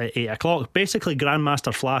stage at 8 o'clock. Basically,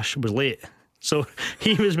 Grandmaster Flash was late, so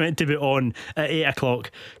he was meant to be on at 8 o'clock.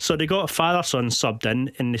 So they got Father Son subbed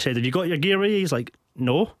in, and they said, have you got your gear ready? He's like,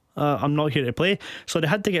 no, I'm not here to play. So they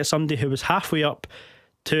had to get somebody who was halfway up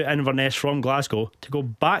to Inverness from Glasgow to go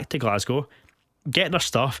back to Glasgow, get their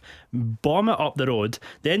stuff, bomb it up the road.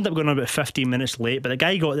 They end up going about 15 minutes late, but the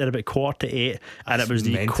guy got there about 7:45, and it was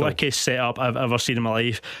the quickest setup I've ever seen in my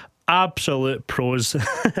life. Absolute pros.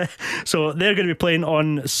 So they're going to be playing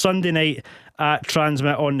on Sunday night at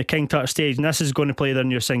Transmit on the King Tut stage, and this is going to play their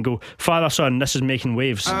new single Father Son. This is Making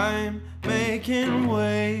Waves. I'm making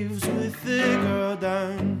waves with the girl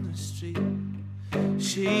down the street.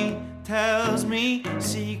 She tells me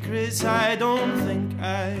secrets I don't think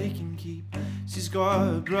I can keep. She's got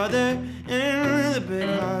a brother in the big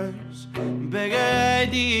house, bigger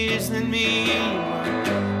ideas than me.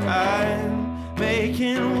 I'm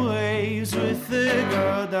making waves with the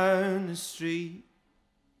girl down the street.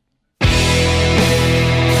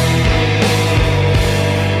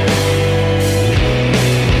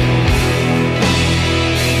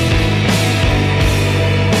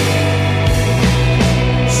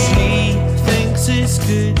 She thinks it's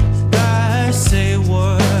good that I say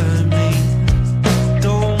what I mean.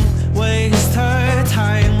 Don't waste her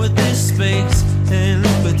time with this space in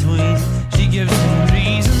between. She gives me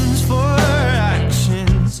reasons for her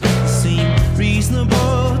actions seem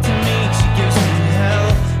reasonable to me. She gives me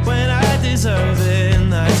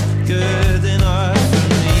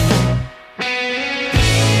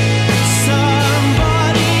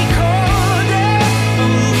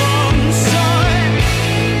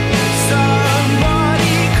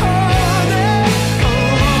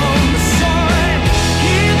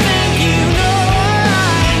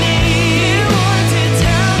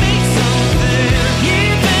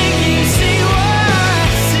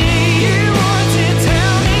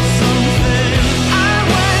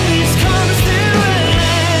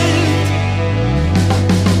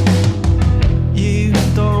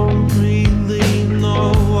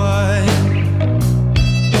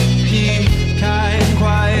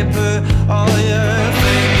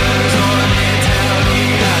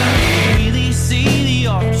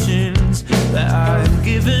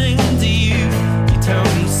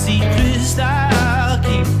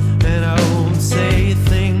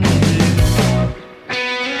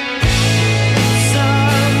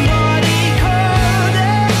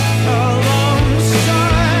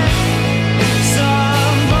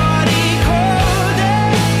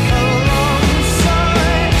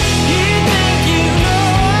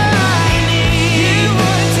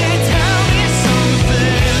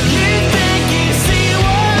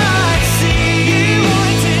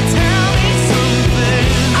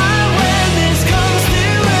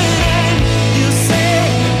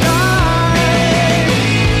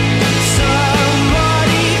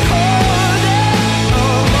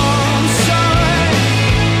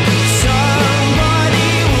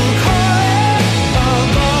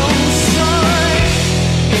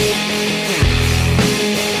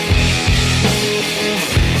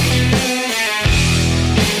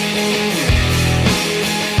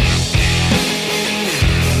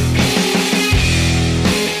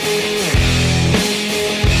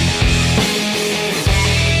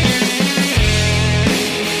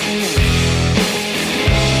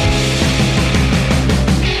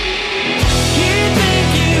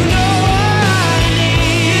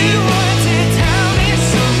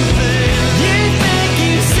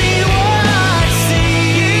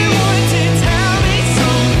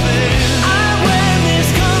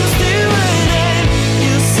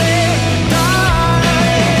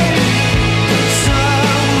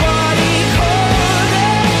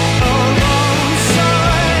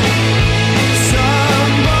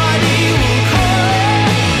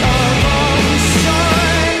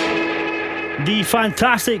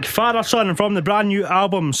Fantastic. Father Son from the brand new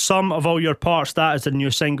album Sum of All Your Parts. That is the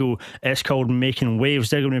new single. It's called Making Waves.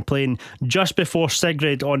 They're going to be playing just before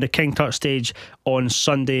Sigrid on the King Tut stage on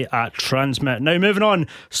Sunday at Transmit. Now moving on,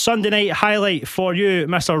 Sunday night highlight for you,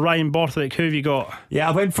 Mr. Ryan Borthwick. Who have you got? Yeah,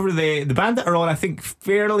 I went for the band that are on, I think,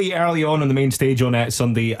 fairly early on the main stage on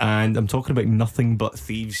Sunday, and I'm talking about Nothing But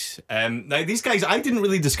Thieves. Now these guys, I didn't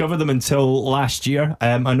really discover them until last year.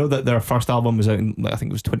 I know that their first album was out in, I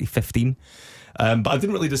think it was 2015. But I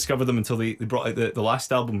didn't really discover them until they brought out the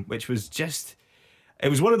last album, which was just, it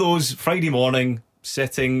was one of those Friday morning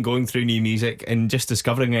sitting, going through new music and just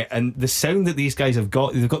discovering it. And the sound that these guys have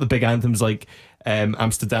got, they've got the big anthems like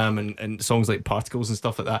Amsterdam and songs like Particles and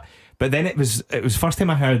stuff like that. But then it was first time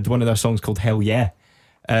I heard one of their songs called Hell Yeah,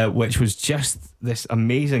 which was just this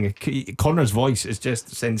amazing. Connor's voice is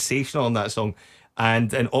just sensational on that song, and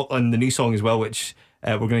the new song as well, which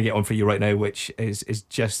we're going to get on for you right now, which is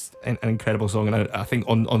just an incredible song. And I think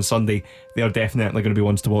on Sunday they are definitely going to be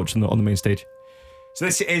ones to watch on the main stage. So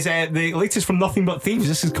this is the latest from Nothing But Thieves.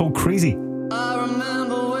 This is called Crazy. I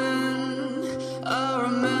remember when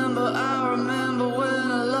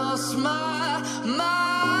I lost my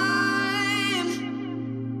mind.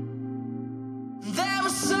 There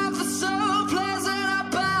was something so pleasant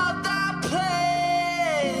about that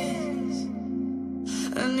place,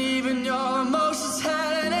 and even your emotions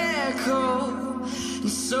had an echo in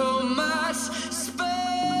so much space.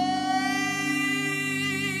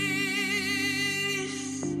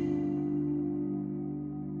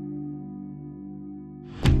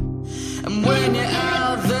 And when you're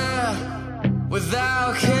out there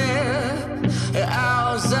without care, your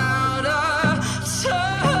hours out of touch.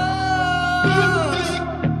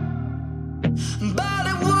 But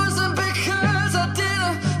it wasn't because I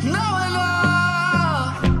didn't know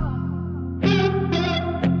enough.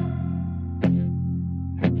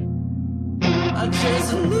 I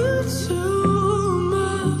just knew too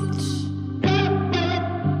much.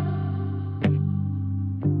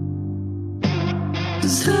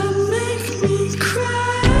 Does that make me crazy?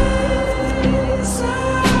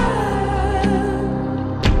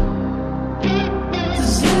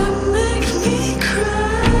 Does that make me crazy?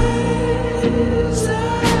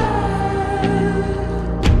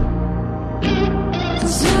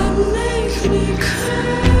 Does that make me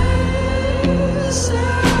crazy?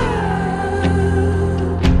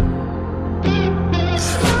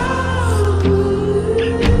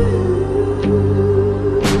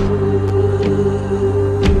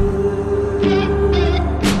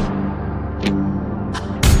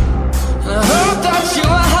 I hope that you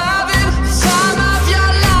are having the time of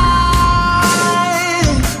your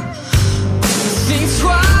life. Think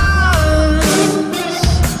twice,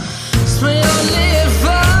 it's my only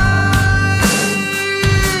advice.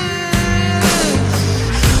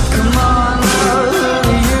 Come on now,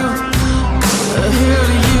 who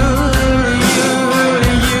do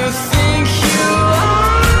you think you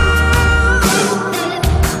are?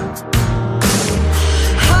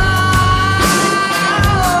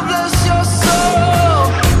 Bless your soul.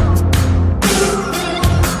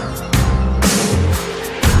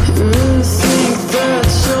 You think that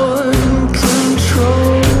you're in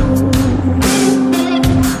control.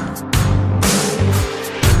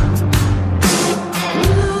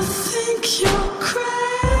 I think you're crazy.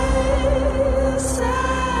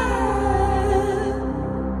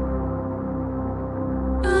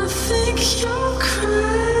 I think you're crazy.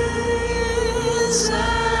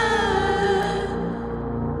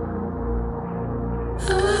 I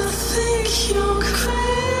think you're crazy.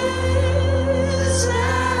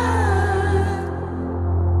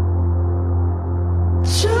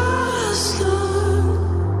 Just look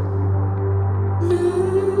new.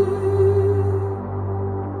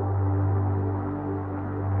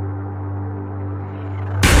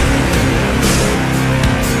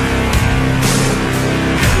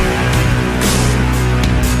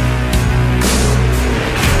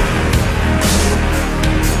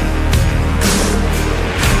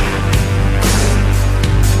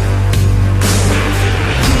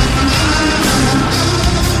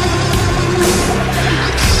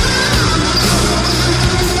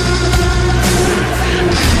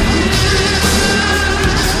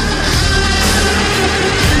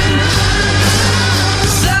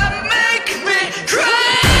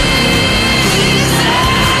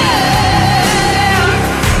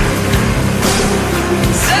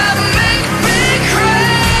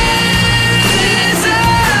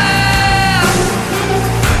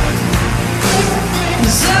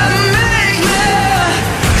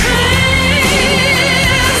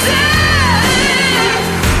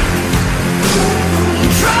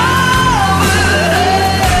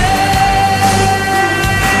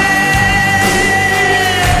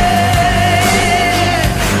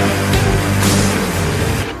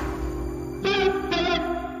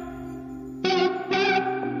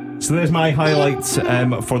 So there's my highlights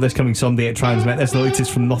for this coming Sunday at Transmit. That's the latest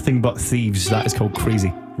from Nothing But Thieves. That is called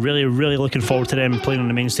Crazy. Really, really looking forward to them playing on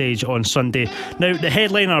the main stage on Sunday. Now, the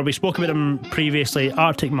headliner, we spoke about them previously,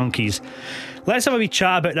 Arctic Monkeys. Let's have a wee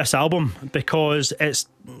chat about this album, because it's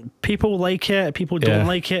people like it, people don't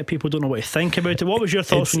like it, people don't know what to think about it. What was your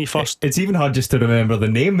thoughts when you first... It's even hard just to remember the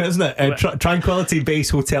name, isn't it? Tranquility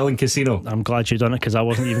Base Hotel and Casino. I'm glad you done it, because I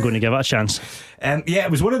wasn't even going to give it a chance. Yeah,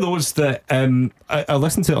 it was one of those that I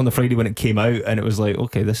listened to it on the Friday when it came out, and it was like,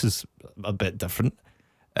 okay, this is a bit different.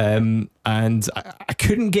 And I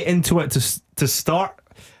couldn't get into it to start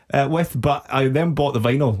with, but I then bought the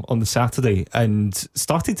vinyl on the Saturday and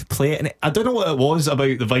started to play it, and I don't know what it was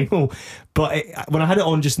about the vinyl, but when I had it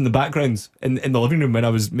on just in the background in the living room when I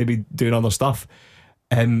was maybe doing other stuff,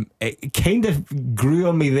 it kind of grew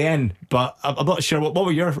on me then, but I'm not sure. What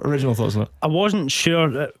were your original thoughts on it? I wasn't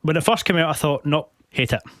sure. When it first came out, I thought, no,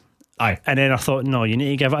 hate it. Aye. And then I thought, no, you need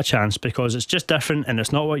to give it a chance, because it's just different and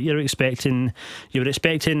it's not what you're expecting. You were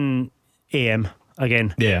expecting AM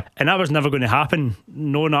again. Yeah. And that was never going to happen.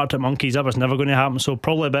 Knowing Arctic Monkeys, that was never going to happen. So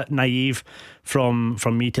probably a bit naive from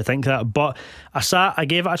me to think that. But I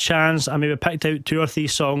gave it a chance. I maybe picked out 2 or 3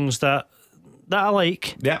 songs that I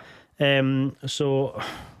like. Yeah. So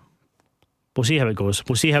we'll see how it goes.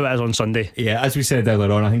 We'll see how it is on Sunday. Yeah, as we said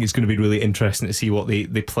earlier on, I think it's going to be really interesting to see what they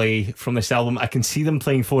play from this album. I can see them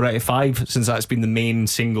playing 4 out of 5 since that's been the main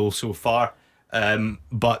single so far.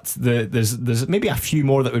 But there's maybe a few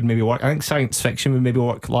more that would maybe work. I think Science Fiction would maybe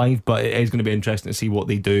work live, but it is going to be interesting to see what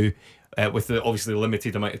they do with the obviously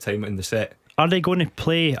limited amount of time in the set. Are they going to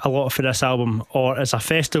play a lot for this album, or is a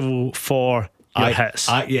festival for your hits?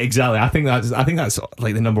 Yeah, exactly. I think that's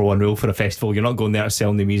like the number one rule for a festival. You're not going there to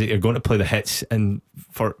sell new music. You're going to play the hits and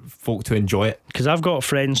for folk to enjoy it. Because I've got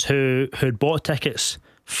friends who'd bought tickets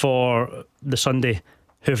for the Sunday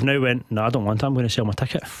who've now went, no, I don't want it, I'm going to sell my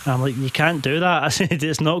ticket. And I'm like, you can't do that. I said,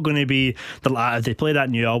 it's not going to be, if they play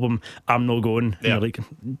that new album, I'm not going. Yeah. And like,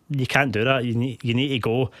 you can't do that. You need to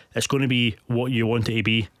go. It's going to be what you want it to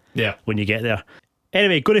be when you get there.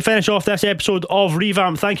 Anyway, going to finish off this episode of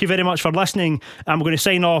Revamp. Thank you very much for listening. I'm going to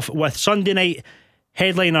sign off with Sunday night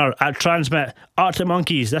headliner at Transmit, Arctic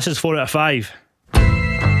Monkeys. This is 4 out of 5.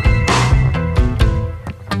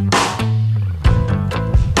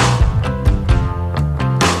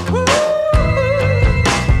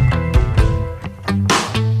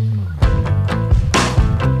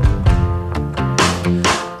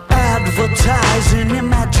 Advertising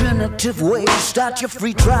imaginative ways. Start your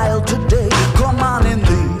free trial today. Come on in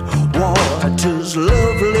the water's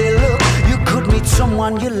lovely look. You could meet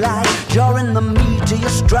someone you like. You're in the meat of your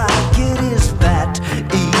strike. It is that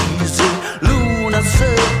easy. Lunar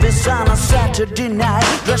surface on a Saturday night.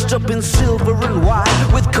 Dressed up in silver and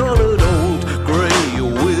white with colored old grey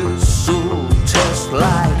whistle test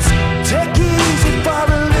lights. Take it easy for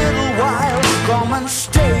a little while. Come and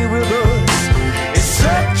stay with us. It's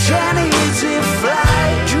such an easy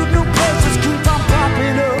flight. You know places keep on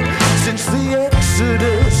popping up since the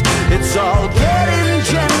Exodus. It's all getting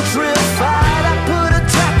gentrified. I put a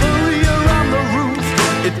taqueria on the roof.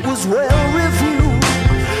 It was well reviewed.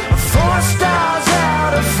 4 stars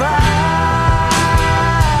out of 5,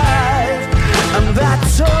 and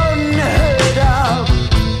that's unheard of.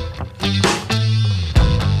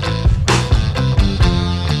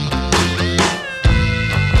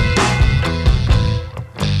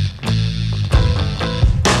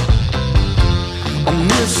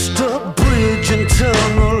 Mr. Bridge and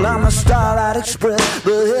Tunnel, I'm a Starlight Express,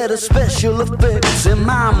 the head of special effects in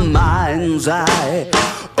my mind's eye.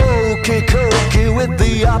 Okay, cokey with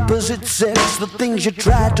the opposite sex, the things you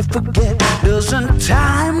try to forget. Doesn't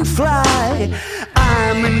time fly?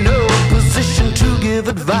 I'm in no position to give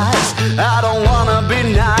advice. I don't wanna be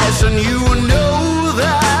nice, and you know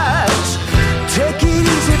that. Take it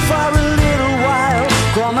easy for a little while.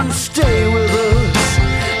 Come and stay with us.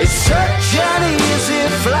 It's such an easy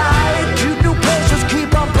flight. Cute new places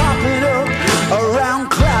keep on popping up around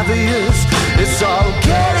claviers. It's all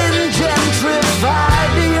getting gentrified.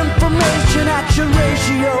 The information action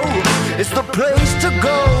ratio is the place